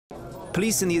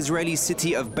Police in the Israeli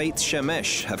city of Beit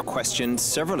Shemesh have questioned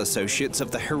several associates of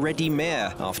the Haredi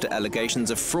mayor after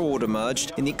allegations of fraud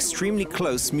emerged in the extremely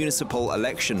close municipal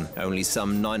election. Only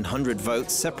some 900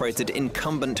 votes separated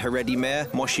incumbent Haredi mayor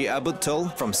Moshe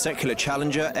Abutbul from secular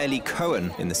challenger Eli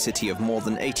Cohen in the city of more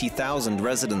than 80,000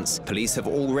 residents. Police have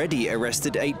already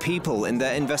arrested 8 people in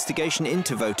their investigation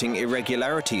into voting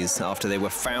irregularities after they were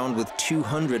found with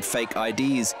 200 fake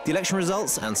IDs. The election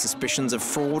results and suspicions of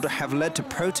fraud have led to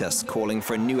protests calling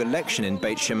for a new election in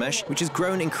Beit Shemesh, which has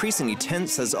grown increasingly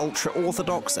tense as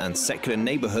ultra-Orthodox and secular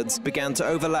neighborhoods began to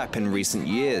overlap in recent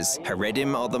years.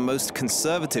 Haredim are the most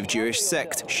conservative Jewish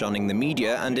sect, shunning the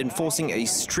media and enforcing a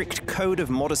strict code of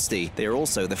modesty. They are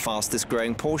also the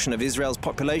fastest-growing portion of Israel's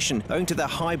population, owing to their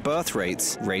high birth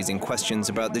rates, raising questions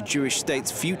about the Jewish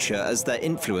state's future as their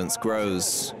influence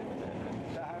grows.